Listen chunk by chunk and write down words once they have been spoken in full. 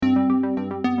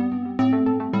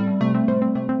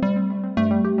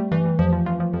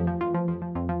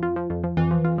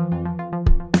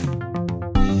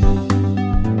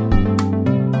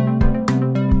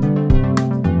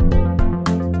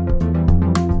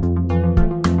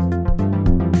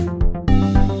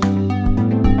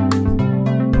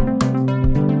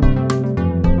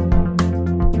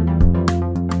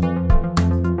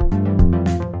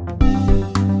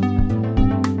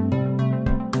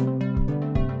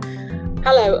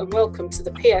Hello and welcome to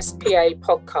the PSPA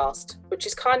podcast, which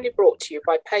is kindly brought to you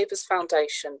by Pavers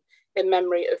Foundation in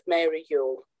memory of Mary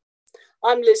Ewell.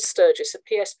 I'm Liz Sturgis, a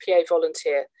PSPA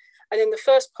volunteer, and in the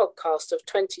first podcast of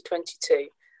 2022,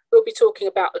 we'll be talking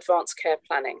about advanced care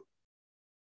planning.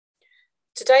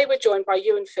 Today we're joined by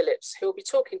Ewan Phillips, who will be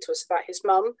talking to us about his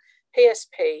mum,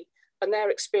 PSP, and their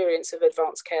experience of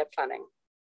advanced care planning.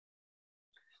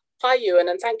 Hi Ewan,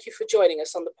 and thank you for joining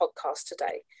us on the podcast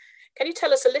today. Can you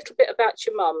tell us a little bit about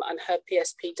your mum and her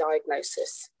PSP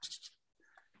diagnosis?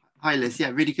 Hi Liz,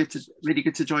 yeah, really good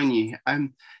to join you.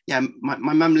 My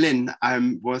mum Lynn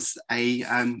was a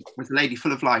lady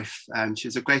full of life. She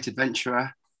was a great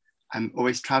adventurer,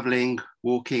 always travelling,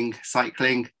 walking,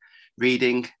 cycling,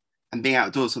 reading, and being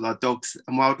outdoors with our dogs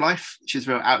and wildlife. She was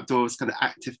a real outdoors kind of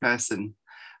active person.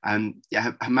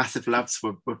 Her massive loves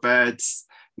were birds,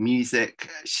 music.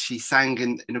 She sang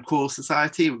in a choral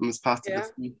society and was part of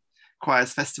the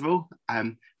Choirs Festival,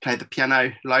 played the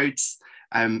piano loads,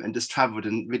 and just travelled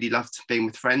and really loved being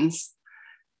with friends.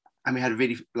 And we had a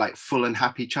really full and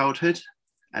happy childhood.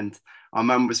 And our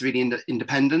mum was really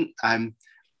independent.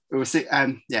 We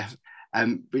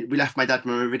left my dad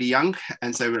when we were really young,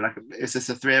 and so it was just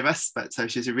the three of us. But so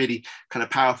she's a really kind of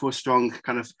powerful, strong,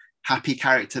 kind of happy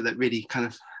character that really kind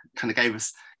of gave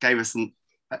us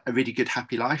a really good,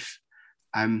 happy life.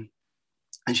 And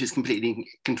she was completely in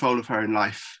control of her own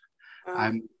life.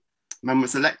 Mum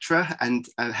was a lecturer and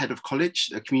a head of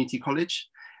college, a community college,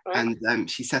 right. And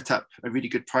she set up a really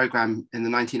good program in the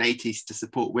 1980s to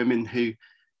support women who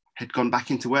had gone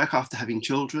back into work after having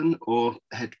children or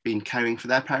had been caring for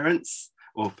their parents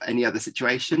or any other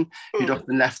situation, who'd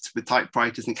often left with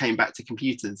typewriters and came back to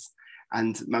computers.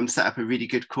 And Mum set up a really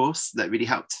good course that really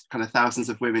helped kind of thousands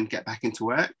of women get back into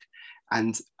work.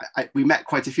 And we met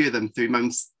quite a few of them through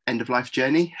Mum's end of life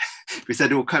journey. We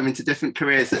said all come into different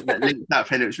careers that linked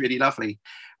up, and it was really lovely.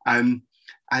 Mum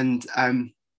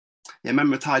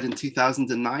retired in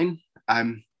 2009,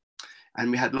 and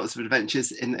we had lots of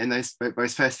adventures in those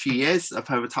first few years of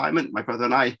her retirement. My brother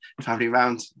and I traveling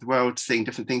around the world, seeing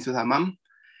different things with our mum,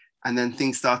 and then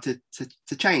things started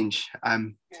to change.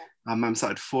 Our mum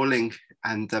started falling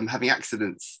and having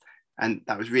accidents, and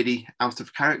that was really out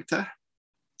of character.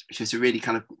 She was a really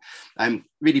kind of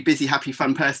really busy, happy,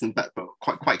 fun person, but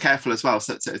quite careful as well.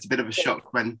 So it's a bit of a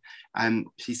shock when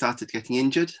she started getting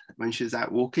injured when she was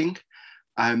out walking.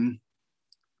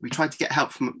 We tried to get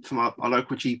help from our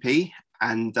local GP,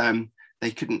 and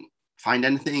they couldn't find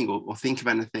anything or think of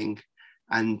anything.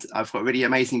 And I've got a really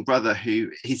amazing brother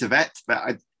he's a vet,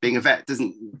 but being a vet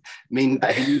doesn't mean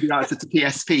that he knew the answer to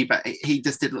PSP, but he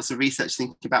just did lots of research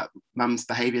thinking about mum's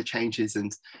behaviour changes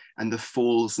and the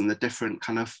falls and the different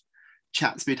kind of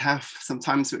chats we'd have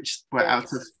sometimes, which were out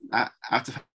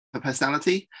of her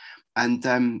personality. And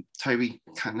Toby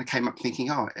kind of came up thinking,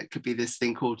 it could be this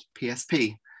thing called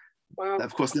PSP. Wow. That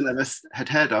of course none of us had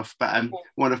heard of, but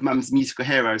one of mum's musical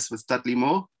heroes was Dudley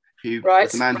Moore, who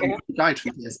was the man who died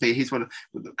from PSP. He's one of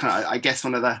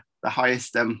the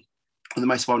highest or the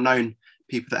most well-known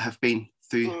people that have been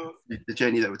through the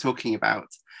journey that we're talking about.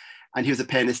 And he was a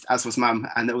pianist, as was Mum,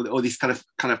 and all these kind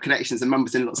of connections. And Mum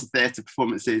was in lots of theatre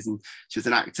performances, and she was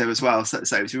an actor as well. So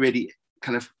it was a really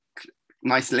kind of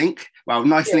nice link. Well,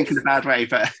 nice link in a bad way,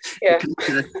 but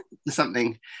to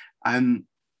something. And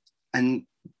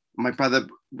my brother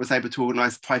was able to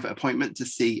organise a private appointment to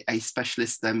see a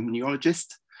specialist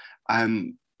neurologist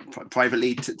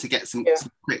privately to get some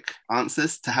quick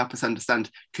answers to help us understand,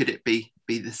 could it be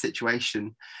the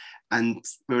situation. And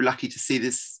we were lucky to see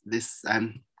this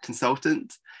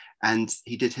consultant, and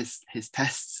he did his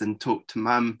tests and talked to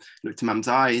Mum, looked to Mum's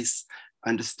eyes,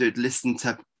 understood, listened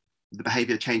to the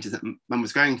behaviour changes that Mum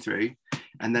was going through,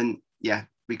 and then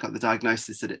we got the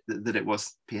diagnosis that it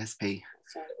was PSP,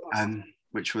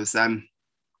 which was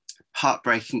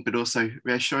heartbreaking but also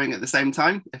reassuring at the same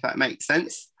time, if that makes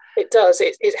sense. It does.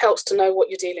 It helps to know what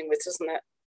you're dealing with, doesn't it?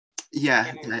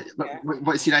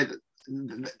 Once you know that,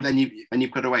 then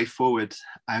you've got a way forward.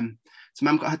 So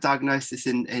Mum got her diagnosis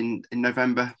in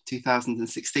November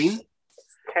 2016.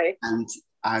 Okay. And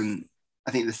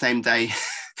I think the same day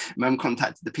Mum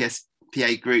contacted the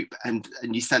PSPA group, and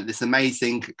you sent this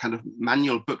amazing kind of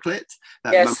manual booklet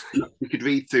that Mum, we could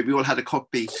read through. We all had a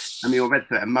copy and we all read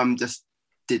through it, and Mum just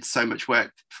did so much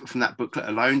work from that booklet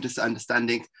alone, just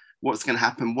understanding what's going to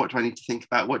happen, what do I need to think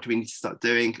about, what do we need to start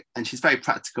doing. And she's very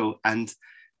practical and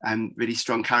really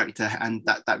strong character, and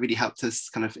that really helped us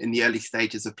kind of in the early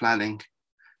stages of planning.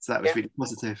 So that was really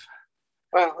positive.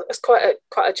 Wow, that's quite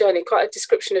a journey, quite a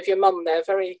description of your mum there,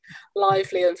 very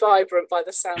lively and vibrant by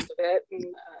the sound of it. And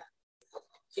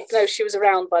you know, she was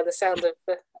around by the sound of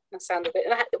that sound of it.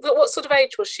 And what sort of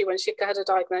age was she when she had a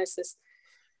diagnosis?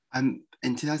 In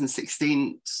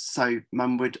 2016, so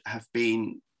mum would have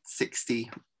been 60,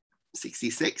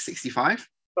 66, 65.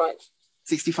 Right.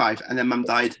 65, and then mum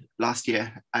died last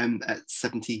year at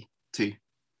 72.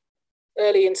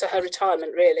 Early into her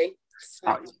retirement, really.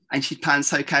 So. And she'd planned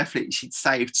so carefully. She'd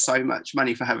saved so much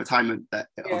money for her retirement that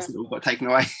it obviously all got taken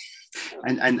away.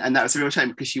 And that was a real shame,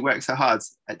 because she worked so hard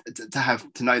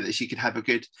to know that she could have a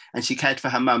good, and she cared for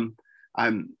her mum,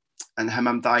 and her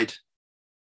mum died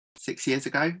 6 years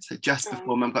ago. So just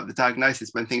before mum got the diagnosis,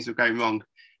 when things were going wrong,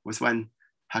 was when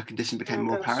her condition became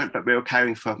more apparent. But we were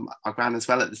caring for our gran as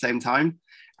well at the same time,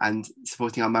 and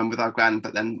supporting our mum with our gran.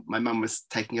 But then my mum was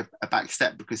taking a back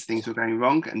step because things were going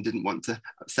wrong, and didn't want to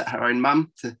upset her own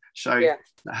mum, to show that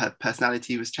her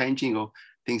personality was changing or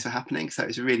things were happening. So it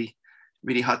was a really,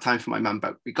 really hard time for my mum,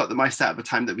 but we got the most out of the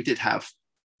time that we did have.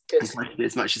 Good. And tried to do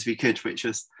as much as we could, which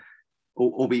was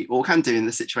all we all can do in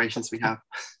the situations we have.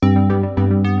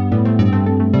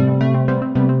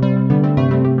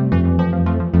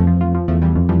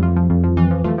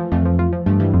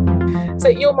 So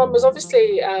your mum was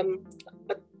obviously a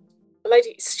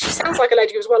lady. She sounds like a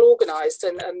lady who was well organised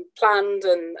and planned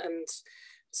and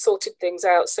sorted things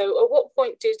out. So at what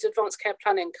point did advanced care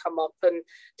planning come up, and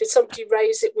did somebody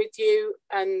raise it with you,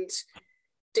 and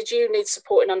did you need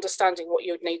support in understanding what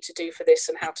you would need to do for this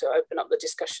and how to open up the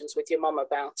discussions with your mum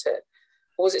about it,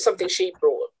 or was it something she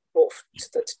brought to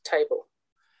the table?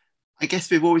 I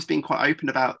guess we've always been quite open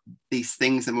about these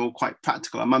things, and we're all quite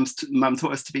practical. Our mum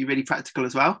taught us to be really practical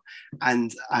as well,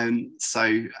 and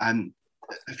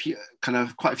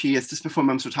quite a few years just before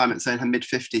mum's retirement, so in her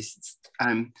mid-50s,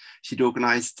 she'd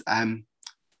organised to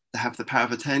have the power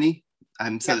of attorney,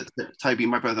 so that Toby,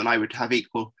 my brother, and I would have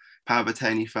equal power of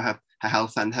attorney for her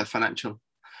health and her financial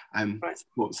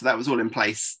support. So that was all in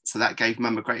place. So that gave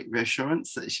mum a great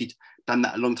reassurance that she'd done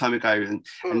that a long time ago.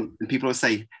 And people always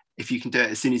say, if you can do it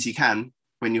as soon as you can,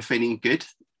 when you're feeling good,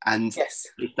 and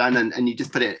it's done, and you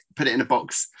just put it in a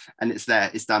box and it's there,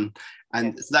 it's done.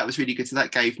 And so that was really good. So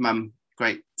that gave mum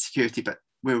great security. But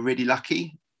we were really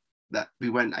lucky that we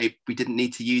didn't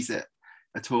need to use it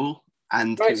at all,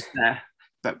 and it was there.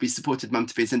 But we supported mum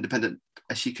to be as independent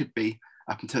as she could be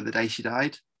up until the day she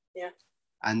died.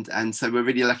 And so we're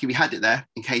really lucky we had it there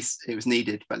in case it was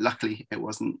needed, but luckily it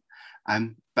wasn't.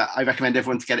 But I recommend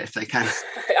everyone to get it if they can.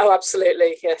 Oh,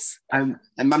 absolutely, yes. And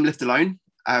mum lived alone.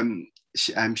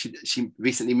 She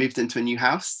recently moved into a new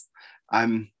house,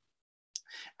 and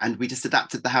we just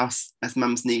adapted the house as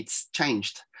mum's needs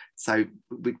changed. So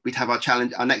we'd have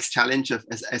our next challenge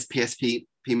as PSP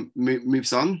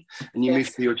moves on, and you move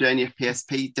through your journey of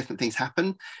PSP, different things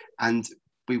happen, and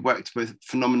we worked with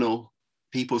phenomenal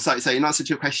people. So in answer to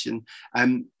your question,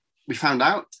 we found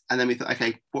out, and then we thought,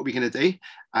 okay, what are we going to do?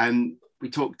 We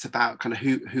talked about kind of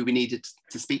who we needed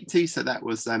to speak to. So that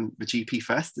was the GP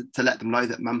first, to let them know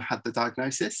that mum had the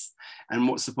diagnosis, and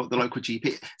what support the local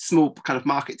GP, small kind of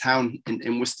market town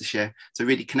in Worcestershire. So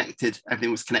really connected,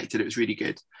 everything was connected. It was really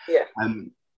good.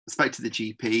 Spoke to the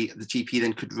GP. The GP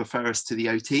then could refer us to the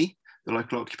OT, the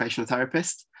local occupational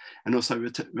therapist, and also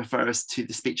refer us to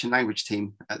the speech and language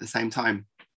team at the same time.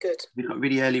 Good. We got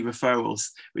really early referrals,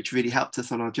 which really helped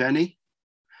us on our journey.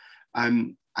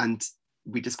 And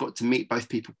we just got to meet both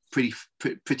people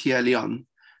pretty early on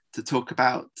to talk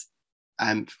about,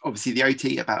 obviously the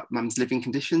OT, about mum's living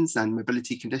conditions and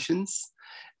mobility conditions,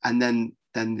 and then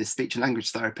the speech and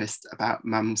language therapist about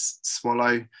mum's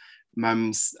swallow,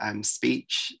 mum's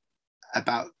speech,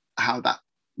 about how that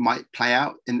might play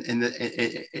out in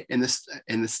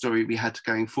the story we had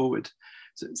going forward.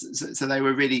 So they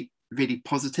were really, really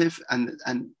positive, and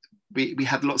we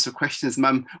had lots of questions.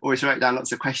 Mum always wrote down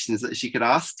lots of questions that she could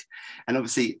ask, and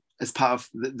obviously as part of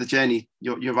the journey,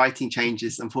 your writing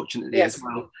changes, unfortunately, as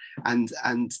well. And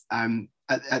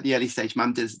at the early stage,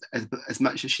 mum did as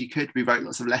much as she could. We wrote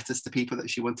lots of letters to people that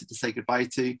she wanted to say goodbye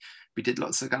to. We did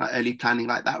lots of kind of early planning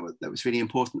like that was really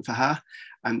important for her.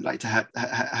 And like to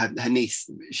her niece,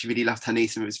 she really loved her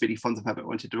niece and was really fond of her, but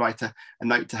wanted to write a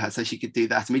note to her so she could do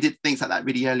that. And we did things like that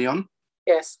really early on.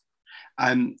 Yes.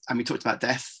 And we talked about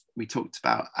death. We talked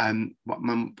about what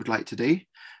mum would like to do,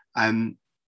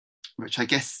 which I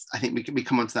think we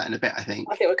come on to that in a bit. I think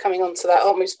we're coming on to that,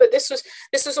 aren't we? But this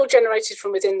was all generated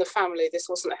from within the family. This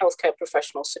wasn't a healthcare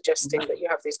professional suggesting that you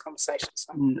have these conversations.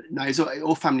 No, it's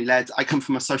all family led. I come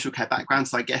from a social care background,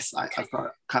 so I guess I've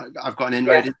got an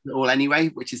inroad into it all anyway,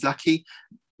 which is lucky.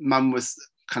 Mum was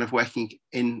kind of working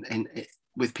in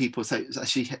with people, so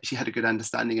she had a good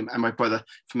understanding, and my brother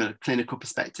from a clinical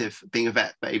perspective, being a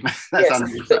vet, but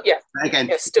again,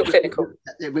 still clinical.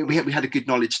 We had a good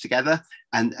knowledge together,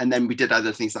 and then we did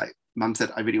other things, like Mum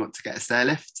said, I really want to get a stair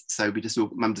lift, so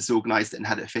Mum just organised it and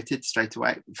had it fitted straight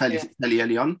away, fairly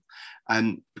early on,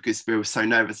 because we were so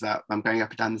nervous about Mum going up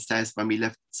and down the stairs when we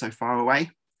lived so far away.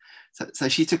 So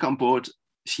she took on board.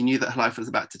 She knew that her life was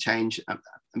about to change, and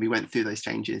we went through those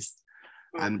changes.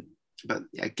 But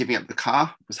giving up the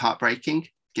car was heartbreaking.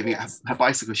 Giving up her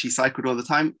bicycle, she cycled all the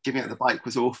time. Giving up the bike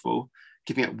was awful.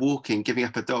 Giving up walking, giving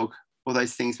up a dog, all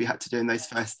those things we had to do in those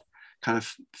first kind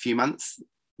of few months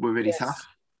were really tough.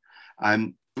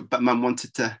 But Mum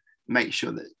wanted to make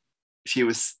sure that she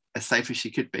was as safe as she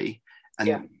could be,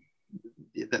 and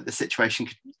that the situation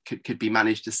could be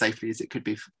managed as safely as it could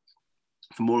be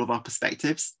from all of our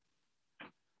perspectives.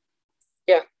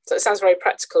 Yeah, so it sounds very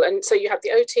practical. And so you have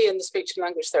the OT and the speech and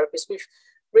language therapist. We've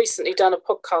recently done a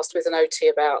podcast with an OT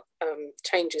about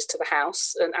changes to the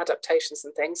house and adaptations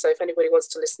and things. So if anybody wants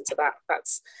to listen to that,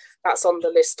 that's on the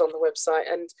list on the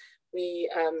website. And we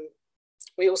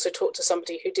also talked to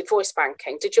somebody who did voice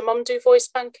banking. Did your mum do voice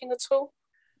banking at all?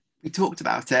 We talked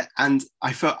about it, and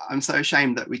I'm so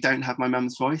ashamed that we don't have my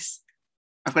mum's voice.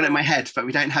 I've got it in my head, but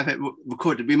we don't have it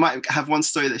recorded. We might have one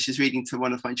story that she's reading to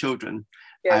one of my children.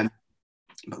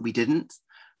 But we didn't.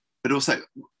 But also,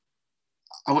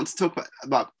 I want to talk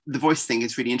about the voice thing.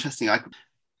 Is really interesting.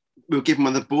 We were given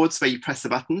one of the boards where you press the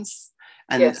buttons,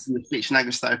 and the speech and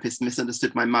language therapist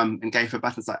misunderstood my mum and gave her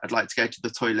buttons like, I'd like to go to the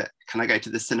toilet, can I go to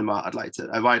the cinema, I'd like to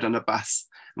ride on a bus.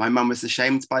 My mum was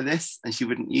ashamed by this, and she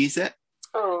wouldn't use it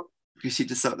because she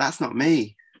just thought, that's not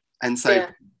me. And so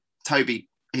Toby,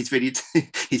 he's really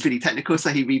technical, so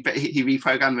he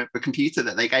reprogrammed the computer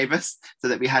that they gave us so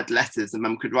that we had letters and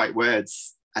Mum could write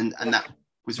words, and that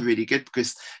was really good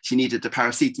because she needed the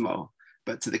paracetamol,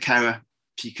 but to the carer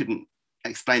she couldn't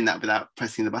explain that without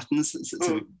pressing the buttons.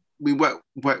 So we work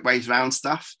ways around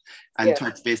stuff and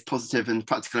tried to be as positive and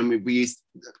practical, and we used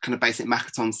kind of basic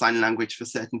Makaton sign language for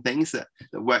certain things that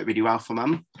worked really well for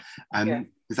Mum,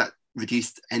 because that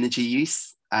reduced energy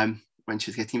use when she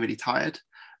was getting really tired.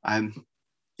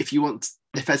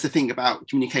 If there's a thing about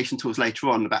communication tools later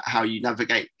on about how you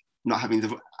navigate not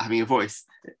having a voice,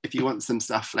 if you want some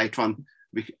stuff later on,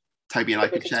 Toby and I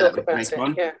could share that later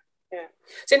on.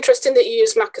 It's interesting that you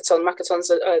use Makaton. Makaton's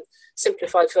a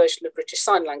simplified version of British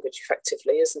Sign Language,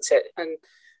 effectively, isn't it? And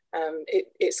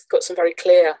it's got some very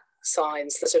clear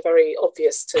signs that are very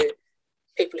obvious to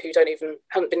people who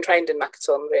haven't been trained in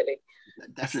Makaton, really.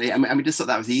 Definitely, and we just thought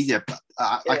that was easier. But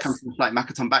I come from like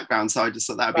Makaton background, so I just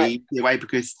thought that would be the way,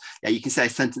 because you can say a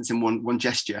sentence in one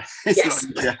gesture. It's a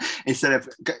lot easier. Instead of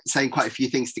saying quite a few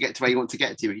things to get to where you want to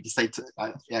get to, you just say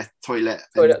toilet,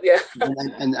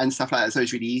 and stuff like that. So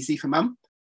it's really easy for Mum.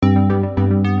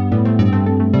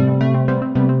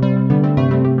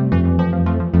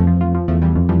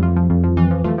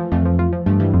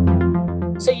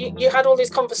 So you had all these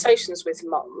conversations with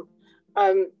Mum.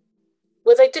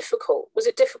 Were they difficult? Was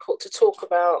it difficult to talk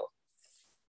about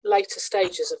later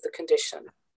stages of the condition?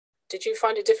 Did you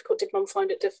find it difficult? Did Mum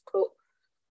find it difficult?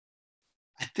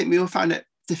 I think we all found it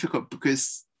difficult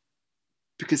because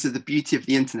of the beauty of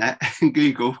the internet and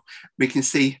Google. We can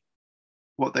see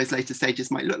what those later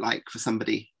stages might look like for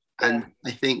somebody. And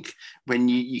I think when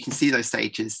you can see those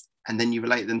stages and then you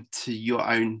relate them to your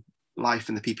own life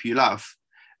and the people you love,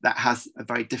 that has a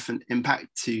very different impact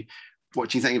to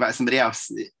watching something about somebody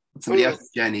else's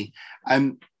journey.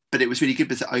 But it was really good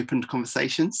because it opened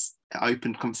conversations. It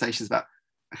opened conversations about,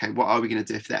 okay, what are we going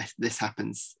to do if this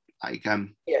happens? Like,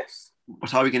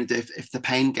 what are we going to do if the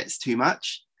pain gets too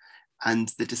much and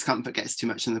the discomfort gets too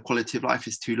much and the quality of life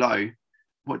is too low?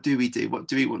 What do we do? What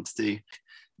do we want to do?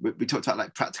 We talked about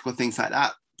like practical things like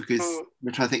that, because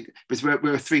we're trying to think, because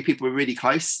we're three people, we're really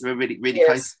close, we're really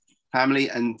close family,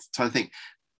 and trying to think,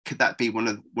 could that be one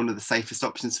of the safest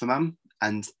options for Mum,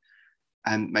 and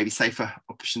maybe safer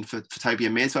option for Toby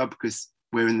and me as well, because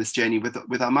we're in this journey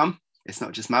with our Mum. It's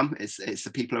not just Mum, it's the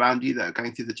people around you that are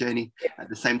going through the journey at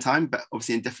the same time, but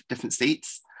obviously in different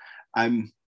seats.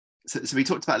 So we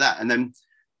talked about that, and then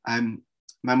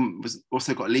Mum was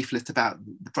also got a leaflet about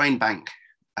the brain bank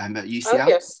at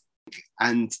UCL.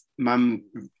 And Mum,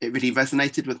 it really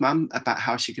resonated with Mum about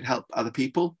how she could help other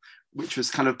people, which was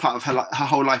kind of part of her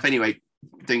whole life anyway.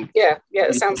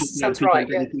 It sounds right.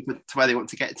 To where they want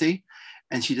to get to,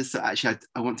 and she just thought, actually,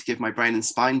 I want to give my brain and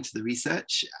spine to the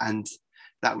research, and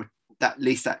that at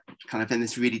least that kind of in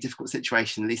this really difficult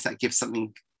situation, at least that gives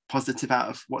something positive out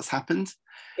of what's happened.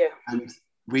 And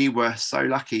we were so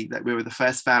lucky that we were the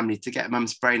first family to get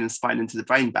Mum's brain and spine into the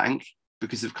brain bank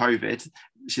because of COVID.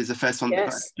 She was the first one that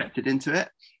got accepted into it.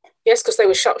 Yes, because they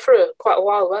were shut for quite a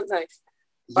while, weren't they?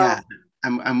 Yeah,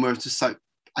 and we're just so,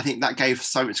 I think that gave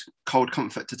so much cold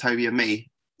comfort to Toby and me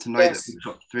to know that we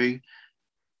got through.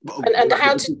 And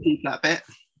how did that bit?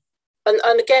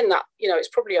 And again, that, you know, it's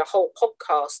probably a whole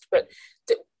podcast, but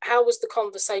how was the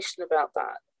conversation about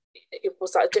that?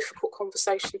 Was that a difficult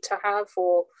conversation to have,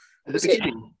 or at the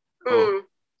beginning?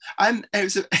 It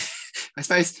was. I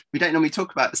suppose we don't normally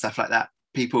talk about stuff like that.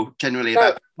 People generally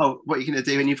about, oh, what are you going to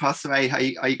do when you pass away?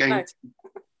 Are you going?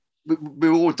 No.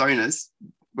 We're all donors.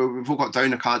 We've all got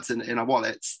donor cards in our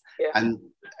wallets, and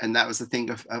that was the thing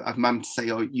of mum to say,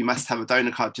 oh, you must have a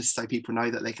donor card just so people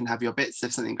know that they can have your bits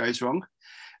if something goes wrong,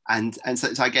 and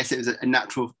so I guess it was a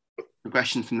natural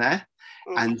progression from there,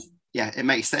 and yeah, it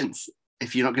makes sense.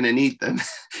 If you're not going to need them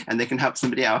and they can help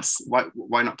somebody else,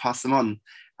 why not pass them on?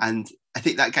 And I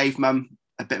think that gave mum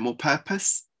a bit more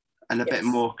purpose and a bit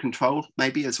more control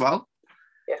maybe as well.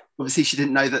 Yeah. Obviously she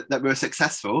didn't know that we were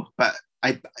successful, but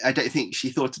I don't think she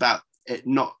thought about it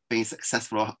not being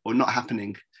successful or not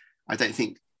happening. I don't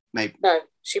think maybe. No,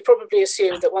 she probably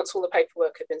assumed that once all the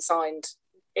paperwork had been signed,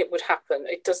 it would happen.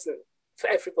 It doesn't for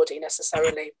everybody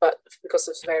necessarily, but because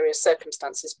of various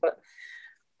circumstances. But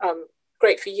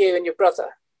great for you and your brother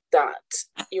that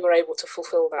you were able to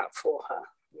fulfill that for her.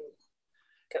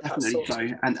 Definitely so.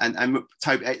 And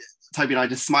Toby and I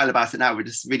just smile about it now. We're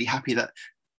just really happy that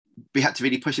we had to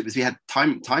really push it because we had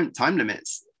time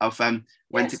limits of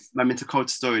when to move into cold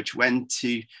storage, when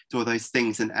to do all those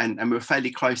things, and we were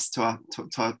fairly close to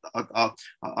our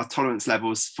tolerance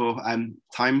levels for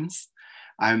times,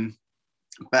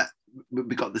 but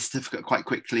we got the certificate quite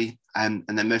quickly, and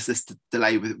then most of this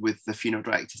delay with the funeral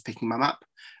directors picking mum up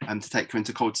to take her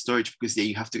into cold storage, because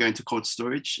you have to go into cold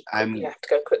storage. You have to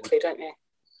go quickly, don't you?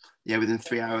 Yeah, within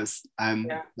 3 hours.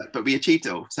 But we achieved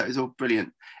it all, so it was all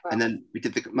brilliant. Wow. And then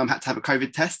mum had to have a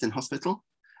COVID test in hospital.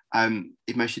 Even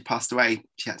though she'd passed away,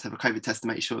 she had to have a COVID test to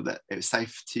make sure that it was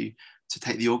safe to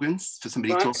take the organs, for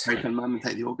somebody to operate on mum and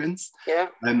take the organs. Yeah.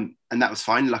 And that was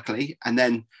fine, luckily. And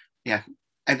then,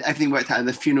 everything worked out, and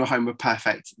the funeral home were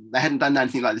perfect. They hadn't done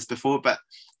anything like this before, but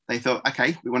they thought,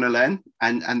 okay, we want to learn.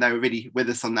 And they were really with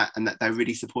us on that, and that they were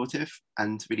really supportive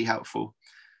and really helpful.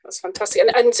 That's fantastic.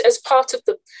 And as part of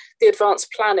the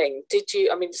advanced planning, did you,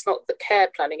 I mean, it's not the care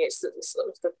planning, it's the sort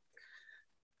of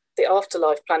the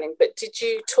afterlife planning, but did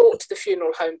you talk to the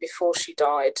funeral home before she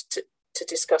died to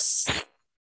discuss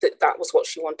that was what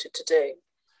she wanted to do?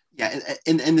 Yeah,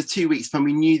 in the 2 weeks when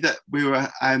we knew that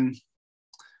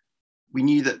we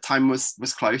knew that time was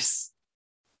close,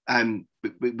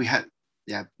 we had,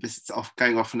 this is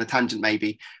going off on a tangent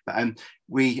maybe, but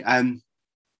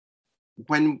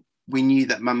when we knew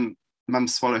that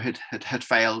mum's swallow had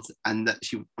failed, and that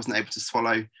she wasn't able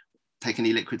to take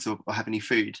any liquids or have any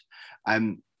food,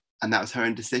 and that was her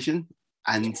own decision,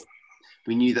 and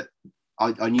we knew that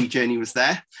our new journey was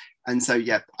there. And so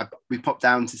we popped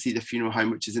down to see the funeral home,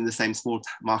 which is in the same small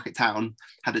market town,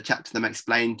 had a chat to them,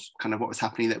 explained kind of what was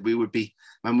happening, that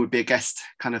mum would be a guest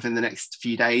kind of in the next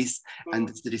few days,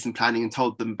 and to do some planning, and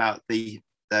told them about the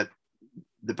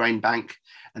brain bank,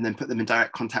 and then put them in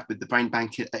direct contact with the brain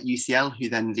bank at UCL, who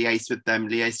then liaised with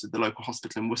the local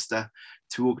hospital in Worcester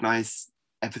to organise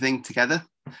everything together.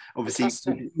 Obviously,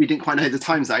 we didn't quite know the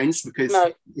time zones because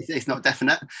it's not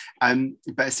definite,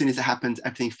 but as soon as it happened,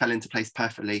 everything fell into place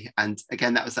perfectly. And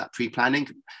again, that was that pre-planning.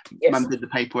 Mum did the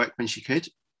paperwork when she could,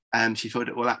 she filled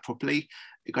it all out properly,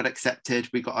 it got accepted,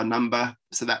 we got our number,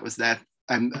 so that was there,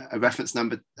 a reference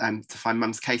number to find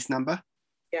mum's case number.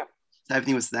 So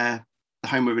everything was there. The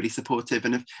home were really supportive,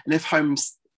 and if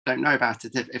homes don't know about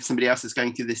it, if somebody else is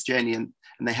going through this journey and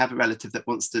they have a relative that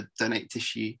wants to donate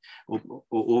tissue or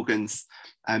organs,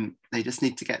 they just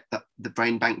need to get the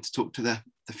brain bank to talk to the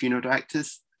funeral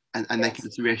directors, and they can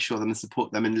just reassure them and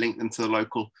support them and link them to the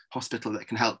local hospital that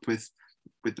can help with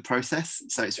the process.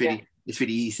 So it's really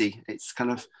easy. It's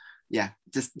kind of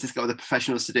just get all the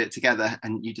professionals to do it together,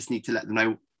 and you just need to let them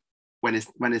know when is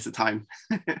the time.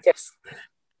 Yes.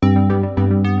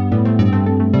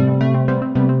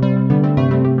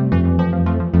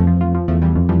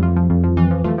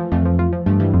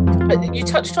 You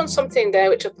touched on something there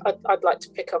which I'd like to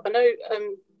pick up. I know,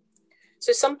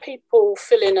 so some people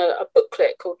fill in a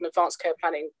booklet called an advanced care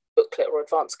planning booklet or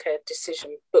advanced care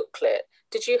decision booklet.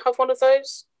 Did you have one of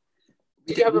those?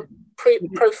 Did you have a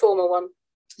pro forma one?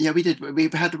 Yeah, we did. We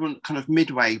had one kind of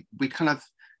midway. We kind of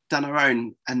done our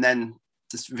own, and then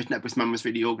just written up, because mum was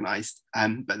really organised.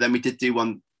 But then we did do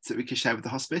one that we could share with the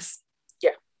hospice.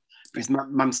 Yeah. Because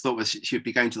mum's thought was she would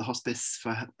be going to the hospice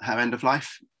for her end of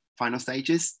life, final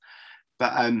stages.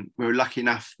 But we were lucky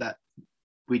enough that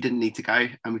we didn't need to go,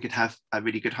 and we could have a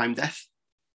really good home death.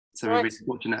 So Right. we're really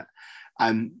fortunate.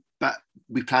 But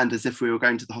we planned as if we were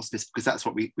going to the hospice, because that's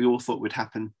what we all thought would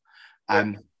happen.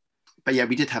 But yeah,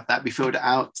 we did have that. We filled it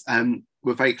out.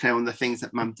 We're very clear on the things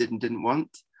that Mum did and didn't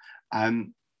want. No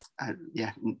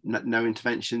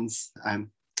interventions,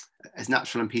 as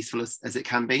natural and peaceful as it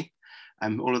can be.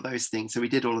 All of those things. So we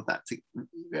did all of that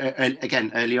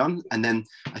again early on, and then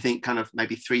I think kind of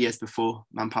maybe 3 years before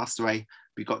Mum passed away,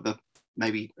 we got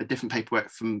maybe a different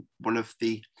paperwork from one of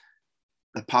the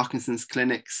Parkinson's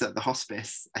clinics at the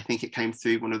hospice. I think it came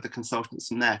through one of the consultants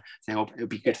from there saying, "Oh, it would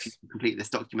be good for you to complete this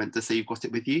document just so you've got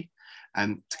it with you,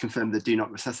 to confirm the do not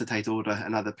resuscitate order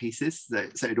and other pieces."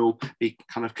 So it'd all be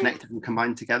kind of connected and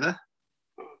combined together.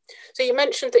 So you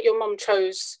mentioned that your mum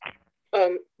chose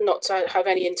not to have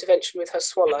any intervention with her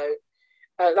swallow.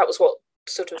 That was what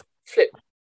sort of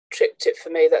tripped it for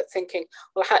me, that thinking,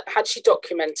 well, had she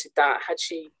documented that?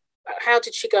 How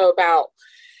did she go about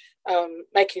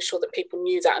making sure that people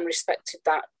knew that and respected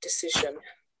that decision?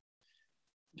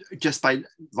 Just by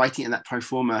writing in that pro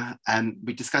forma,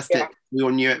 we discussed it. We all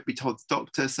knew it. We told the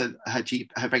doctor, so her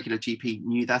regular GP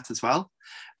knew that as well.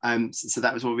 So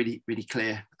that was all really, really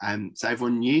clear. So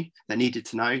everyone knew, they needed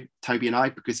to know, Toby and I,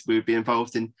 because we would be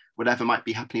involved in whatever might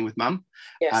be happening with Mum.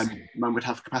 Yes. Mum would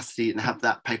have capacity and have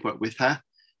that paperwork with her.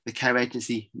 The care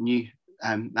agency knew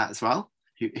that as well,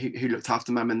 who looked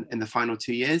after Mum in the final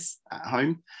 2 years at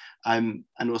home, and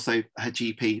also her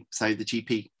GP. So the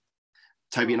GP,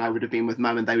 Toby and I would have been with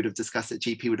Mum, and they would have discussed it.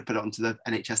 GP would have put it onto the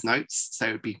NHS notes, so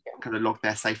it would be kind of logged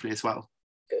there safely as well.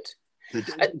 Good.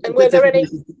 And were there any,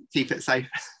 keep it safe?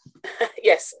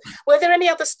 Yes. Were there any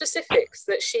other specifics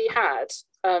that she had,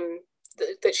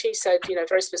 that she said,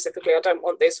 very specifically, I don't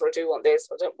want this, or I do want this,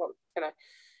 or I don't want,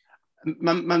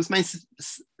 Mum's main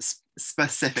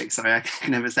specifics, sorry, I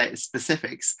can never say it,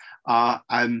 specifics are,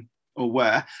 or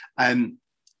were,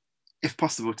 if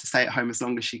possible, to stay at home as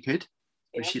long as she could,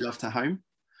 because she loved her home.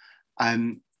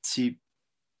 To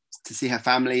see her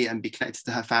family and be connected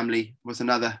to her family was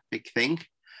another big thing.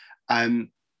 To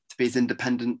be as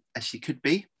independent as she could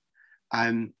be,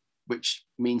 which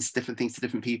means different things to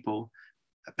different people.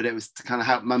 But it was to kind of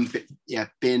help Mum be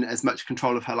in as much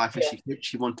control of her life as she could.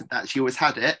 She wanted that. She always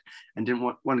had it and didn't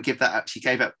want to give that up. She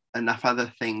gave up enough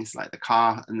other things like the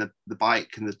car and the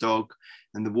bike and the dog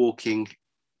and the walking,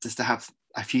 just to have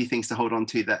a few things to hold on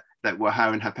to that were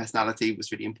her and her personality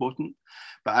was really important.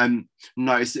 But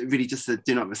no, it's really just a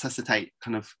do not resuscitate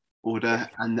kind of order,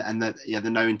 and the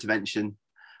no intervention.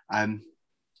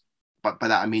 But by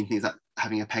that I mean things like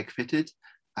having a peg fitted,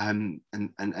 and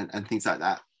things like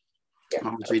that.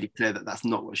 Mum was really clear that that's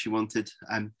not what she wanted.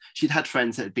 She'd had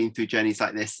friends that had been through journeys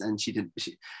like this, and she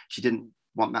didn't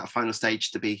want that final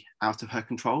stage to be out of her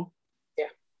control.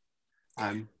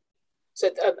 So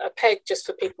a peg, just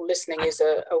for people listening, is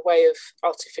a way of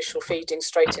artificial feeding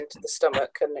straight into the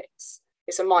stomach, and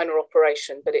it's a minor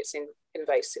operation, but it's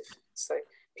invasive, so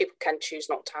people can choose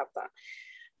not to have that.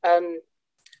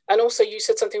 And also you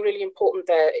said something really important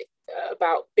there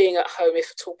about being at home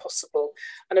if at all possible.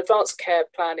 An advanced care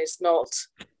plan is not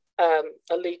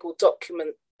a legal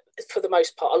document for the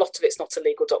most part. A lot of it's not a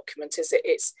legal document, is it?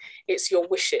 It's your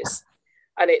wishes,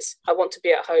 and it's, I want to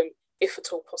be at home if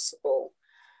at all possible.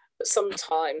 But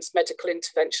sometimes medical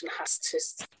intervention has to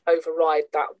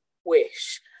override that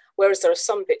wish, whereas there are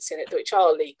some bits in it which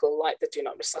are legal, like the do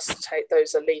not resuscitate.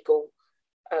 Those are legal,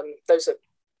 those are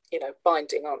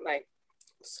binding, aren't they?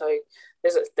 So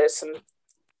there's some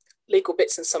legal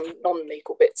bits and some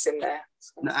non-legal bits in there.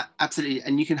 So. No, absolutely,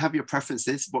 and you can have your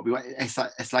preferences. What we want,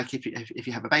 it's like if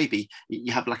you have a baby,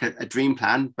 you have like a dream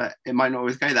plan, but it might not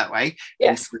always go that way.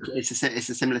 Yes, it's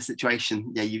a similar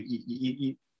situation. Yeah,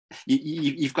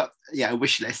 you've got a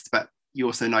wish list, but you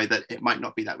also know that it might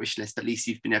not be that wish list. But at least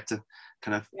you've been able to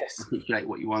kind of articulate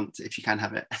what you want if you can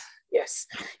have it. Yes,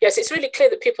 it's really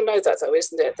clear that people know that, though,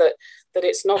 isn't it? That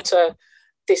it's not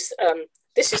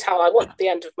this is how I want the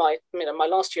end of my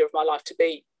last year of my life to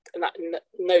be, and that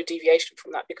no deviation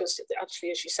from that, because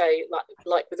actually, as you say,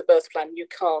 like with the birth plan, you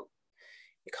can't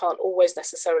always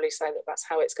necessarily say that that's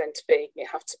how it's going to be. It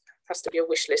has to be a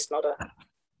wish list, not a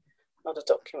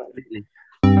document. Really?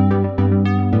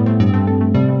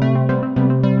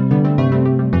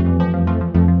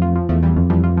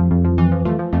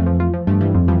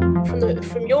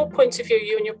 From your point of view,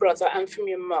 you and your brother, and from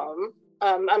your mum,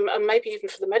 and maybe even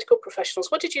for the medical professionals,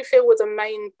 what did you feel were the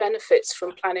main benefits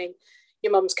from planning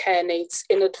your mum's care needs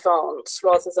in advance,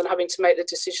 rather than having to make the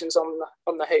decisions on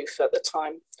the hoof at the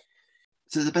time?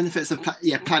 So the benefits of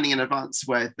planning in advance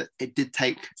were that it did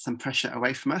take some pressure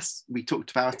away from us. We talked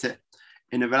about it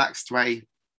in a relaxed way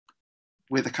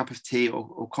with a cup of tea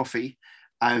or coffee,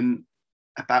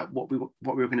 about what we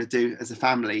were going to do as a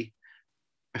family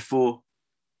before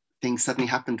things suddenly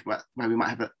happened where we might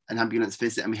have an ambulance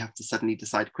visit and we have to suddenly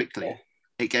decide quickly. Yeah.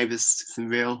 It gave us some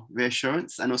real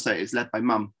reassurance, and also it was led by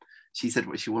Mum. She said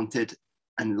what she wanted,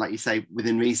 and like you say,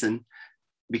 within reason,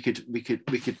 we could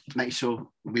make sure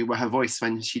we were her voice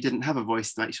when she didn't have a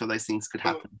voice, to make sure those things could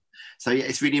happen. So yeah,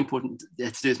 it's really important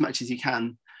to do as much as you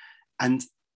can, and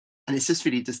it's just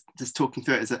really just talking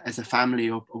through it as a family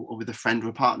or with a friend or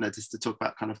a partner, just to talk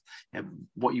about kind of, you know,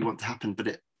 what you want to happen.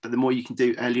 But the more you can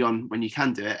do early on when you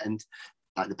can do it, and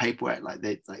like the paperwork, like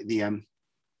the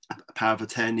power of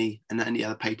attorney and any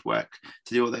other paperwork,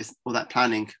 to do all that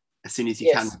planning as soon as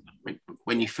you can,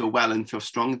 when you feel well and feel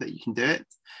strong that you can do it.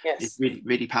 It's really,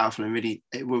 really powerful, and really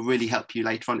it will really help you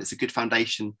later on. It's a good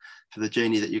foundation for the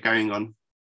journey that you're going on.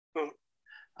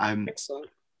 Excellent.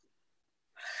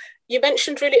 You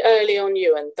mentioned really early on,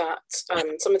 Ewan, that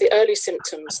some of the early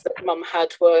symptoms that Mum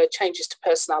had were changes to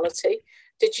personality.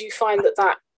 Did you find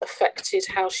that affected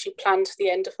how she planned the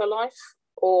end of her life,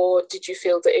 or did you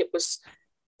feel that it was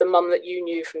the Mum that you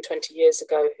knew from 20 years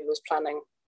ago who was planning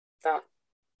that?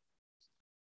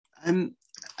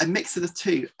 A mix of the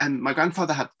two. My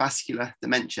grandfather had vascular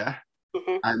dementia,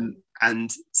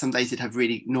 and some days he'd have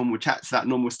really normal chats about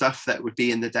normal stuff that would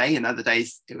be in the day, and other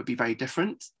days it would be very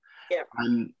different. Yeah.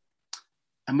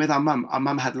 And with our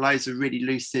mum had loads of really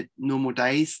lucid normal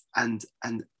days, and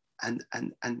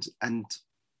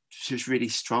she was really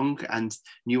strong and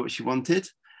knew what she wanted,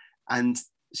 and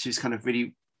she was kind of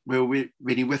really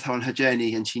with her on her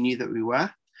journey, and she knew that we were.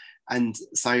 And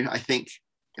so I think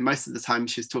most of the time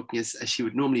she was talking as she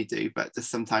would normally do, but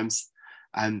just sometimes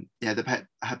her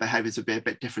behaviours would be a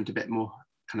bit different, a bit more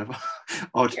kind of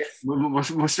odd,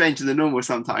 more stranger than normal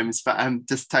sometimes. But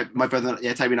my brother,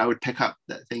 Toby and I would pick up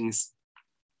that things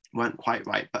weren't quite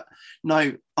right. But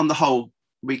no, on the whole,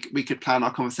 we could plan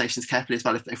our conversations carefully as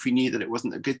well. If we knew that it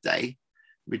wasn't a good day,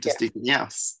 we'd just do something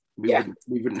else. We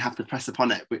wouldn't have to press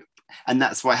upon it. And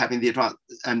that's why having the advance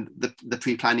the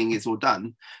pre-planning is all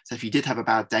done. So if you did have a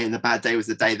bad day, and the bad day was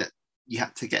the day that you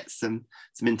had to get some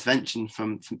intervention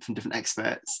from different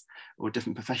experts or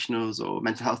different professionals or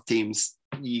mental health teams,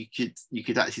 you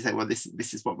could actually say, well,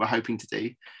 this is what we're hoping to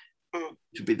do. It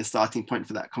would be the starting point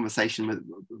for that conversation with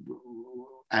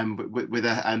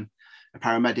a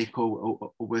paramedic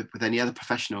or with any other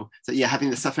professional. So yeah, having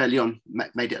the stuff early on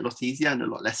made it a lot easier and a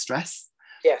lot less stress.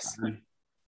 Yes.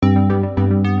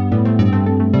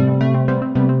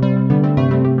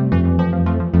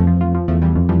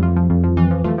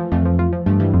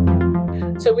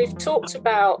 So we've talked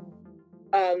about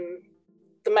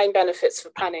the main benefits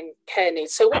for planning care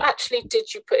needs. So what actually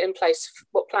did you put in place?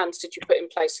 What plans did you put in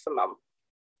place for Mum?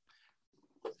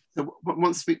 So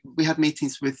once we had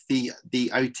meetings with the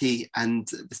OT and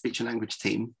the speech and language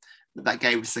team, that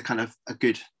gave us a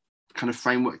good kind of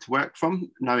framework to work from,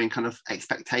 knowing kind of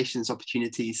expectations,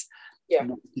 opportunities,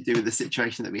 what to do with the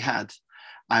situation that we had.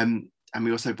 And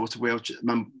we also bought a wheelchair.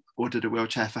 Mum ordered a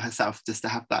wheelchair for herself just to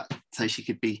have that, so she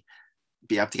could be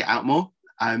able to get out more.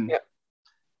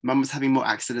 Mum was having more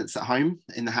accidents at home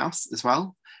in the house as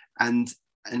well, and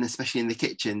especially in the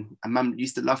kitchen. And Mum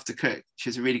used to love to cook. She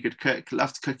was a really good cook,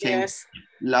 loved cooking,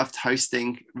 loved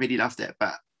hosting, really loved it.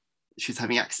 But she was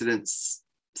having accidents,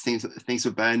 things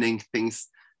were burning,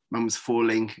 Mum was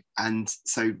falling. And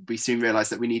so we soon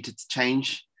realised that we needed to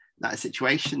change that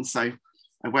situation. So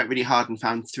I worked really hard and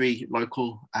found 3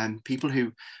 local people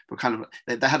who were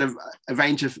they had a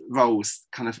range of roles,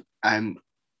 kind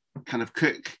of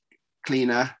cook,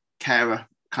 cleaner, carer,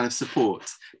 kind of support.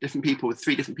 3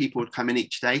 different people would come in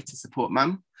each day to support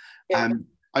Mum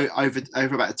over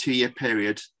about a 2-year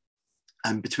period,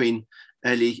 between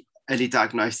early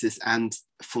diagnosis and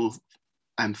full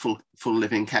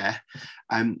living care.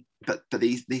 But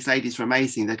these ladies were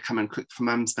amazing. They'd come and cook for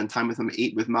Mum, spend time with Mum,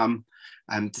 eat with Mum,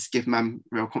 just give Mum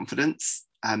real confidence.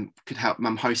 Could help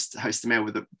Mum host a meal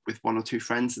with 1 or 2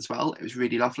 friends as well. It was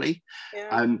really lovely.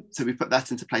 So we put that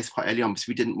into place quite early on, because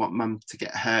we didn't want Mum to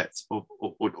get hurt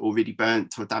or really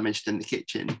burnt or damaged in the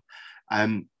kitchen.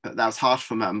 But that was hard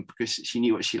for Mum, because she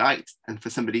knew what she liked, and for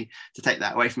somebody to take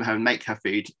that away from her and make her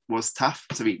food was tough.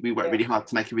 So we worked really hard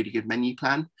to make a really good menu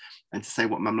plan, and to say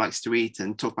what Mum likes to eat,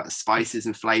 and talk about the spices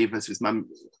and flavours, because Mum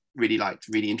really liked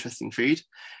really interesting food.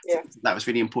 So that was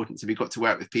really important. So we got to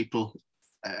work with people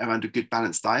around a good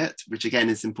balanced diet, which again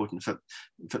is important for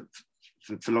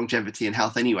longevity and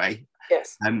health anyway.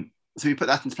 So we put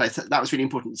that into place. That was really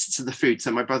important. So the food,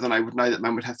 so my brother and I would know that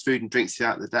Mum would have food and drinks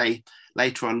throughout the day.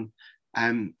 Later on,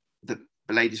 the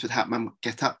ladies would help Mum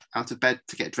get up out of bed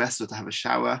to get dressed or to have a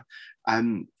shower,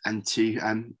 and to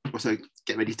also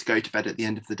get ready to go to bed at the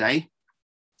end of the day.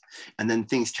 And then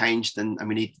things changed, and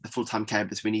we needed the full-time care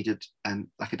because we needed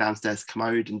like a downstairs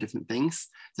commode and different things.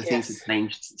 So things had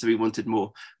changed. So we wanted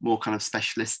more kind of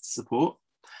specialist support.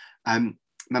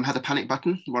 Mum had a panic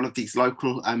button, one of these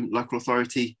local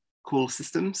authority call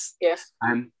systems. Yes.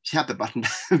 She had the button,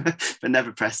 but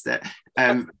never pressed it,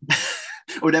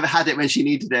 or never had it when she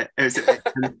needed it.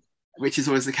 Which is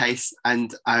always the case.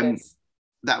 And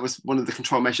that was one of the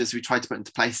control measures we tried to put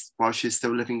into place while she was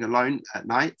still living alone at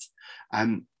night.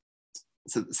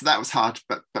 So that was hard,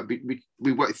 but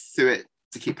we worked through it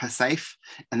to keep her safe.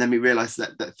 And then we realized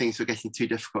that things were getting too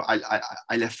difficult.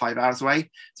 I lived 5 hours away,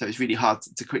 so it was really hard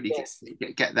to quickly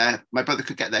get there. My brother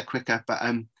could get there quicker, but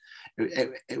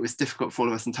it was difficult for all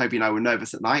of us, and Toby and I were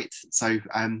nervous at night. So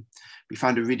we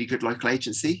found a really good local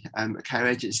agency, a care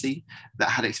agency that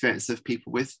had experience of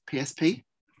people with PSP.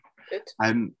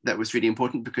 That was really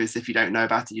important, because if you don't know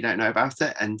about it, you don't know about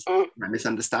it, and you might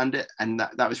misunderstand it. And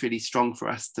that was really strong for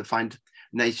us to find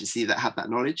an agency that had that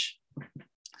knowledge.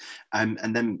 And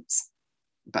then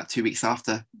about 2 weeks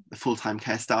after the full-time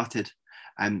care started,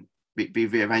 we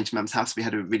rearranged Mum's house. We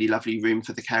had a really lovely room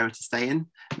for the carer to stay in.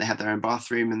 They had their own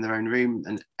bathroom and their own room,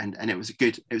 and it was a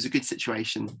good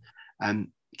situation.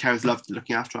 Carers loved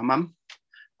looking after our mum,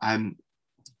 and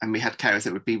we had carers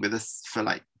that would be with us for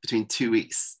like between 2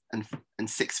 weeks and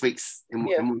 6 weeks in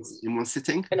one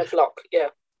sitting, in a block.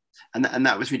 And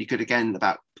that was really good, again,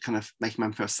 about kind of making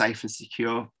Mum feel safe and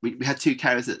secure. We had 2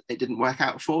 carers that it didn't work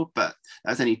out for, but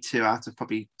that was only 2 out of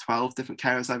probably 12 different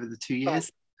carers over the 2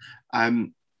 years.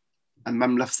 And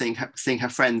Mum loved seeing her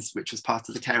friends, which was part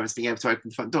of the carers being able to open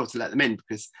the front door to let them in,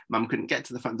 because Mum couldn't get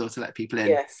to the front door to let people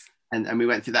in. And we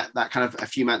went through that kind of a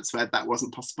few months where that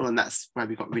wasn't possible, and that's where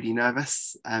we got really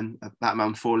nervous about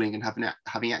Mum falling and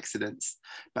having accidents.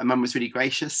 But Mum was really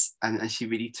gracious, and she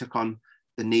really took on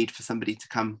the need for somebody to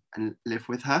come and live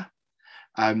with her,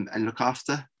 and look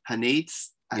after her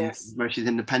needs. And where she's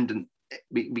independent,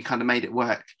 we kind of made it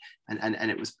work, and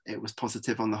it was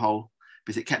positive on the whole,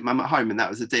 because it kept Mum at home, and that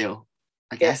was a deal.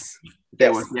 I guess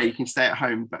there was, you can stay at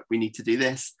home, but we need to do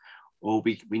this, or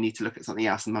we need to look at something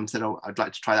else. And Mum said, I'd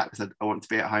like to try that, because I want to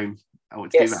be at home. I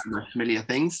want to do that more familiar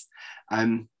things.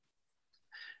 Mum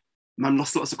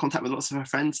lost lots of contact with lots of her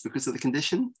friends because of the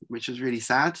condition, which was really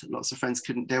sad. Lots of friends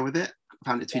couldn't deal with it,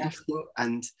 found it too difficult.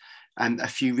 And a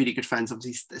few really good friends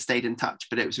obviously stayed in touch,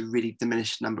 but it was a really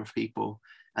diminished number of people.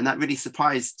 And that really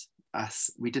surprised us.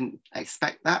 We didn't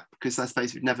expect that, because I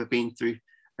suppose we'd never been through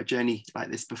a journey like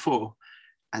this before.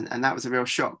 And that was a real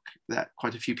shock, that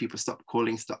quite a few people stopped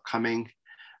calling, stopped coming.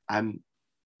 And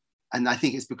I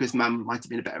think it's because Mum might have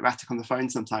been a bit erratic on the phone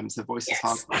sometimes. Her voice is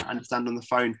hard to understand on the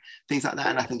phone, things like that.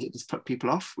 And I think it just put people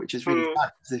off, which is really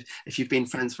bad. Because if you've been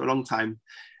friends for a long time,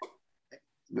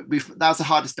 that was the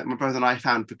hardest bit my brother and I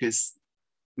found, because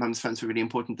Mum's friends were really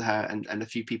important to her, and a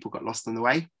few people got lost on the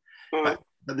way. But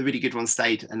the really good ones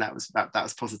stayed, and that was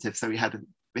positive. So we had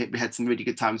some really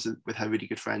good times with her really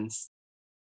good friends.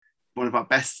 One of our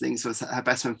best things was her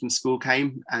best friend from school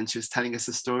came, and she was telling us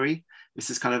a story. This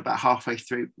is kind of about halfway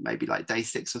through, maybe like day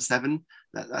 6 or 7.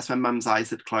 That's when Mum's eyes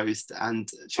had closed and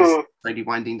she was slowly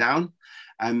winding down.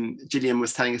 Gillian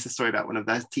was telling us a story about one of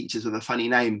their teachers with a funny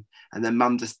name, and then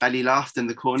Mum just belly laughed in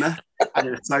the corner. And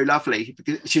it was so lovely,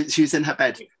 because she was in her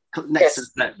bed next to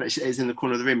the bed, but she was in the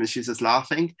corner of the room, and she was just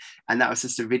laughing. And that was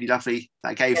just a really lovely,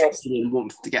 that gave Gillian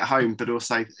warmth to get home, but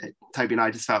also Toby and I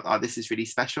just felt, this is really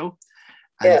special.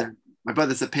 And my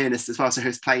brother's a pianist as well, so he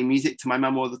was playing music to my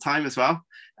mum all the time as well.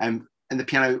 And the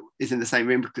piano is in the same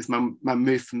room, because mum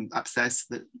moved from upstairs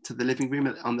to the living room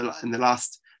in the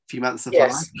last few months of her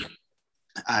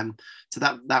life. So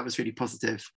that was really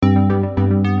positive.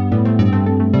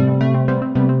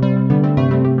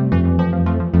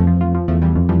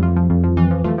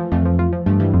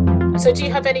 So do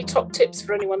you have any top tips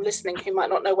for anyone listening who might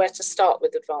not know where to start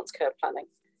with advanced care planning?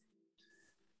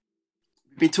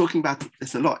 We've been talking about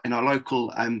this a lot in our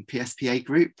local PSPA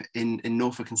group in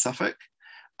Norfolk and Suffolk.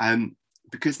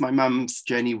 Because my mum's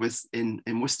journey was in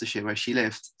Worcestershire, where she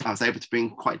lived, I was able to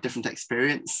bring quite a different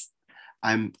experience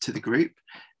to the group.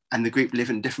 And the group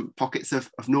live in different pockets of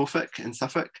Norfolk and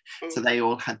Suffolk. So they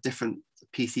all had different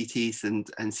PCTs and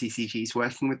CCGs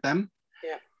working with them.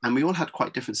 And we all had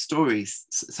quite different stories.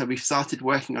 So we've started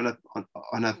working on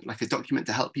a document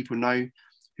to help people know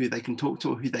who they can talk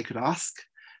to or who they could ask.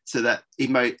 So that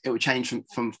even though it would change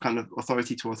from kind of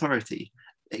authority to authority,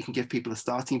 it can give people a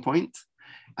starting point.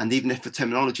 And even if the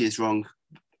terminology is wrong,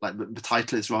 like the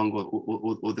title is wrong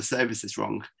or the service is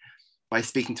wrong, by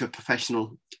speaking to a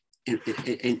professional in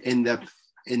the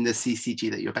CCG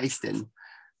that you're based in,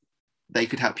 they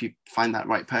could help you find that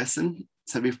right person.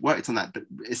 So we've worked on that, but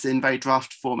it's in very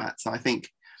draft format. So I think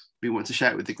we want to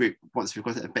share it with the group once we've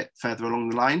got it a bit further along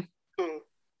the line.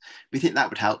 We think that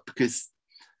would help because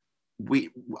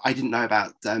I didn't know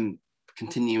about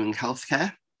continuing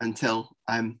healthcare until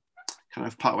kind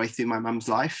of partway through my mum's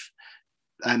life,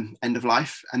 end of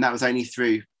life, and that was only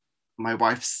through my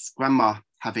wife's grandma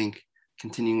having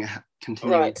continuing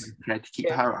Right. care to keep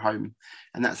her at home,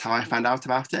 and that's how I found out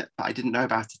about it. But I didn't know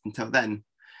about it until then,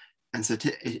 and so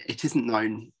it isn't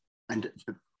known,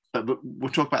 but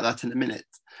we'll talk about that in a minute.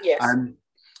 Yes.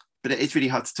 But it is really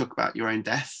hard to talk about your own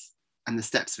death and the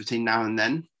steps between now and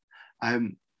then.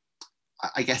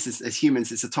 I guess as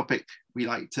humans, it's a topic we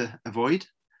like to avoid.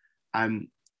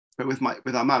 But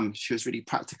with our mum, she was really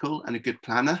practical and a good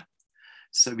planner.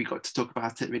 So we got to talk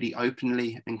about it really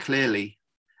openly and clearly.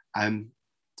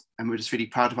 And we're just really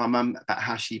proud of our mum about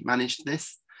how she managed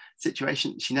this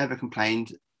situation. She never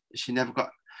complained. She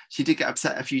did get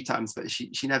upset a few times, but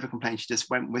she never complained. She just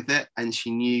went with it, and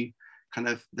she knew kind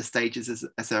of the stages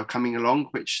as they were coming along,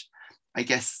 which I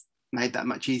guess made that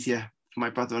much easier for my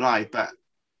brother and I. But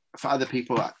for other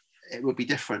people, it would be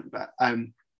different. But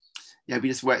we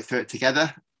just worked through it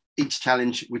together. Each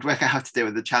challenge, we'd work out how to deal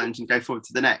with the challenge and go forward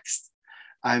to the next.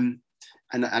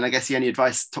 And I guess the only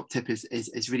top tip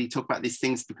is really talk about these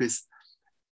things, because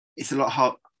it's a lot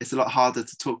harder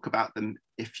to talk about them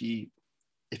if you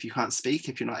can't speak,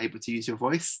 if you're not able to use your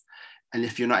voice, and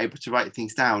if you're not able to write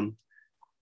things down.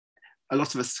 A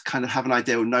lot of us kind of have an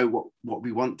idea or know what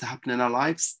we want to happen in our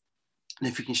lives, and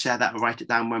if we can share that or write it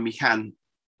down when we can,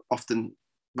 often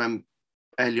when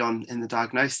early on in the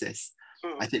diagnosis,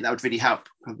 I think that would really help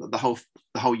the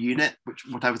whole unit,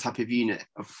 whatever type of unit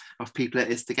of people it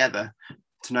is together,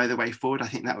 to know the way forward. I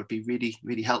think that would be really,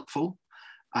 really helpful,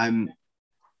 and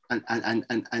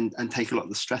take a lot of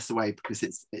the stress away, because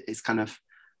it's kind of,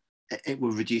 it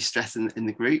will reduce stress in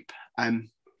the group.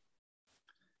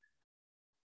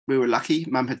 We were lucky.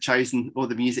 Mum had chosen all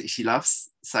the music she loves,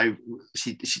 so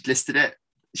she'd listed it.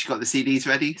 She got the CDs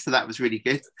ready, so that was really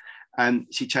good.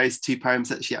 She chose 2 poems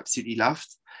that she absolutely loved,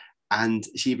 and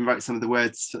she even wrote some of the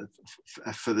words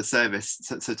for the service.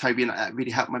 So Toby and that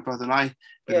really helped my brother and I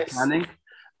with the planning.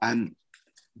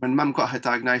 When Mum got her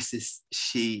diagnosis,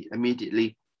 she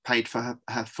immediately paid for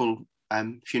her full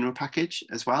funeral package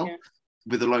as well,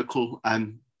 with a local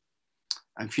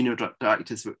funeral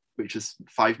directors, which was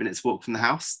 5 minutes walk from the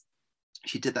house.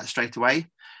 She did that straight away,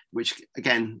 which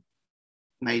again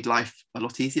made life a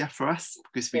lot easier for us,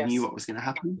 because we knew what was going to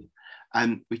happen.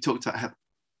 We talked about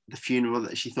the funeral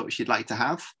that she thought she'd like to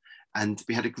have, and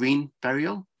we had a green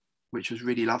burial, which was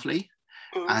really lovely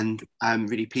and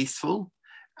really peaceful.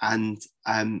 And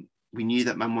we knew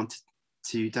that Mum wanted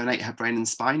to donate her brain and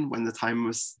spine when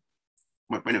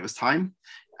it was time,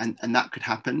 and that could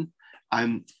happen.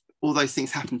 All those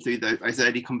things happened through those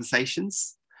early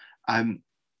conversations.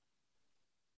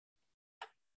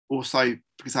 Also,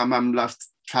 because our mum loved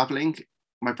traveling,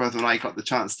 my brother and I got the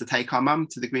chance to take our mum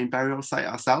to the green burial site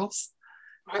ourselves.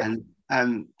 Right.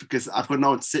 And because I've got an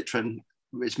old Citroen,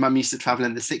 which Mum used to travel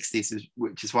in the 60s,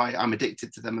 which is why I'm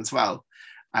addicted to them as well.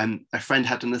 A friend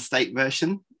had an estate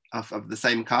version of the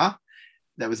same car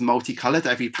that was multicolored.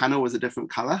 Every panel was a different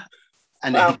color,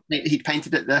 and he'd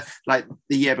painted it the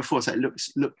year before, so it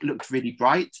looked really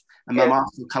bright. And Mum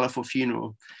asked for a colourful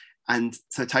funeral, and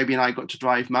so Toby and I got to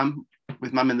drive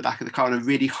with Mum in the back of the car on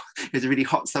it was a really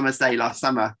hot summer's day last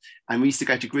summer, and we used to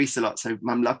go to Greece a lot, so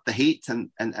Mum loved the heat and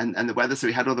the weather, so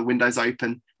we had all the windows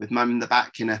open with Mum in the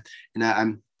back in a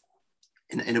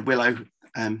willow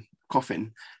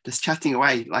coffin, just chatting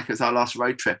away like it was our last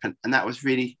road trip, and that was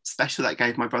really special. That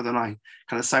gave my brother and I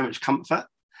kind of so much comfort.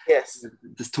 Yes.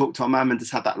 Just talk to our mum and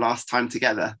just have that last time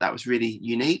together. That was really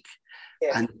unique.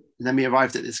 Yes. And then we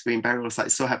arrived at this green burial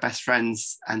site, saw her best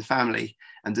friends and family,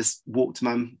 and just walked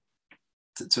Mum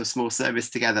to a small service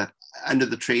together under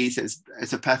the trees.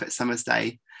 It's a perfect summer's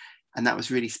day, and that was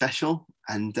really special.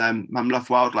 And Mum loved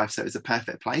wildlife, so it was a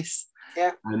perfect place.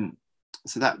 Yeah.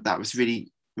 So that was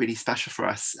really, really special for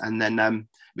us. And then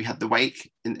we had the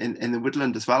wake in the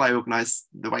woodland as well. I organised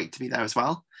the wake to be there as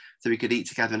well, so we could eat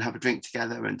together and have a drink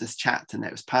together and just chat, and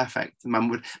it was perfect. Mum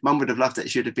would have loved it.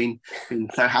 She would have been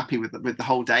so happy with the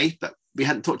whole day. But we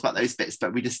hadn't talked about those bits,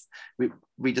 but we just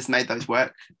made those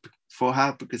work for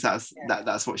her, because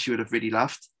that's what she would have really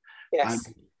loved. Yes.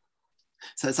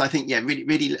 So I think, really,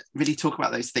 really, really talk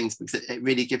about those things, because it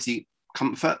really gives you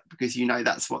comfort, because you know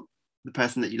that's what the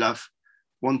person that you love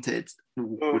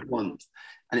would want,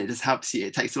 and it just helps you.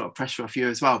 It takes a lot of pressure off you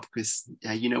as well, because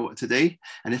you know what to do.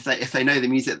 And if they know the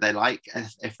music they like,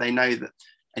 if they know that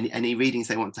any readings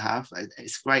they want to have,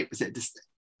 it's great, because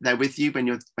there with you when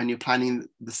you're planning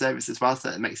the service as well, so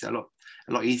it makes it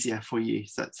a lot easier for you.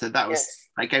 So that was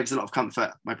that gave us a lot of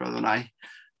comfort, my brother and I.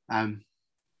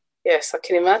 Yes, I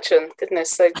can imagine.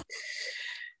 Goodness.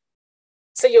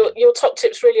 So your top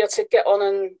tips really are to get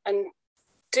on and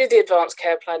do the advanced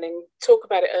care planning, talk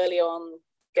about it early on,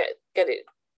 get it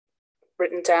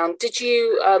written down. Did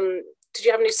you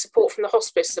have any support from the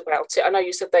hospice about it? I know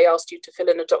you said they asked you to fill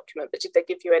in a document, but did they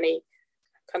give you any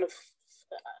kind of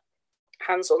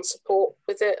hands-on support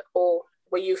with it, or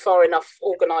were you far enough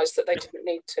organised that they didn't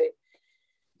need to?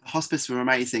 The hospice were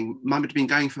amazing. Mum had been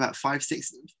going for about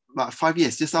 5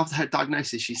 years. Just after her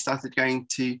diagnosis, she started going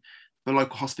to the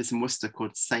local hospice in Worcester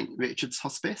called St. Richard's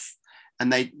Hospice,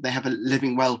 and they have a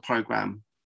Living Well programme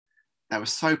that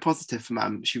was so positive for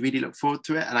Mum. She really looked forward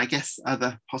to it, and I guess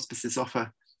other hospices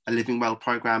offer a Living Well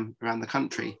programme around the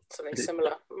country. Something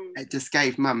similar. It just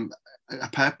gave Mum a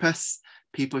purpose,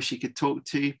 people she could talk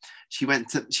to. She went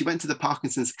to the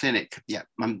Parkinson's clinic. Yeah,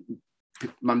 Mum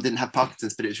didn't have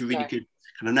Parkinson's, but it was a really good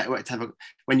kind of network to have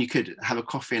when you could have a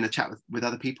coffee and a chat with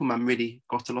other people. Mum really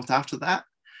got a lot out of that.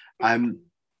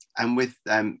 And with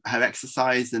her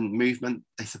exercise and movement,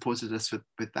 they supported us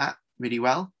with that really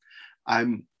well.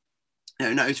 It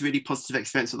was a really positive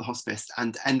experience with the hospice.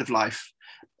 And end of life,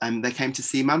 they came to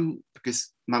see Mum because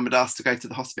Mum had asked to go to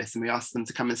the hospice, and we asked them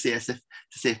to come and see us to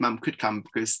see if Mum could come,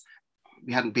 because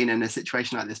we hadn't been in a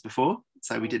situation like this before,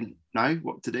 so we didn't know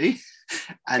what to do.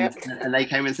 And they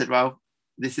came and said, well,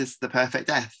 this is the perfect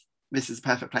death. This is the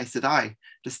perfect place to die.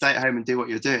 Just stay at home and do what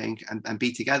you're doing and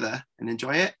be together and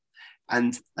enjoy it.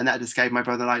 And that just gave my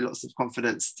brother and I lots of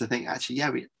confidence to think, actually, yeah,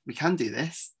 we can do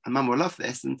this, and Mum will love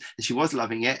this. And she was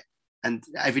loving it. And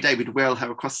every day we'd wheel her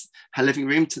across her living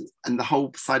room and the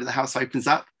whole side of the house opens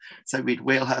up. So we'd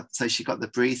wheel her so she got the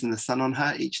breeze and the sun on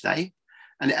her each day.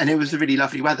 And it was a really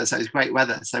lovely weather. So it was great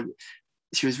weather. So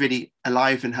she was really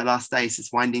alive in her last days,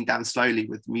 just winding down slowly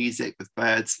with music, with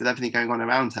birds, with everything going on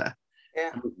around her.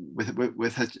 Yeah.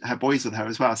 With her boys with her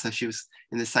as well. So she was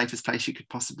in the safest place she could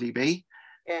possibly be.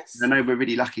 Yes. And I know we're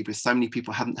really lucky because so many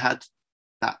people haven't had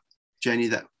that journey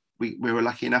that we were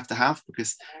lucky enough to have,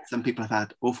 because some people have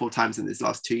had awful times in these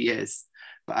last 2 years.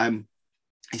 But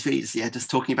it's really just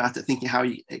talking about it, thinking how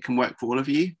it can work for all of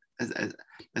you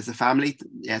as a family,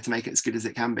 to make it as good as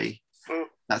it can be.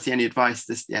 That's the only advice.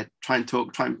 Just try and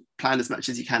plan as much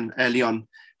as you can early on,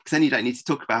 because then you don't need to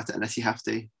talk about it unless you have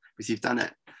to, because you've done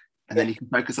it. And then you can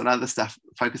focus on other stuff,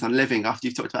 focus on living. After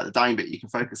you've talked about the dying bit, you can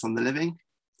focus on the living.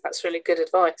 That's really good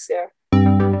advice, yeah.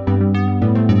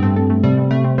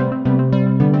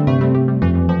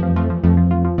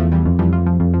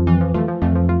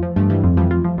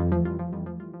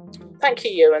 Thank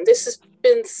you, Ewan. This has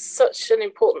been such an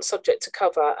important subject to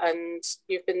cover, and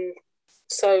you've been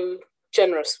so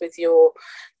generous with your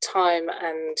time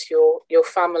and your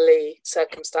family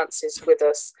circumstances with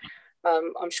us.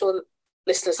 I'm sure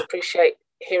listeners appreciate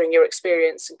hearing your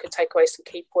experience and could take away some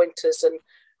key pointers and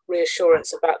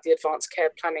reassurance about the advanced care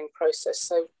planning process.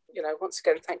 So, once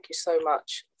again, thank you so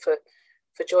much for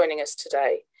joining us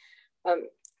today.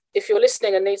 If you're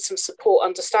listening and need some support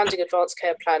understanding advanced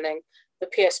care planning, the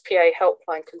PSPA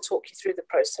helpline can talk you through the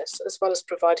process, as well as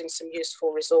providing some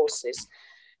useful resources.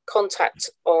 Contact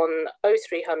on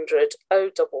 0300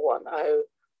 0110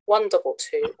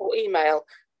 122 or email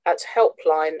at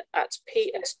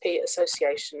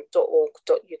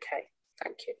helpline@pspassociation.org.uk.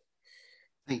 Thank you.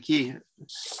 Thank you.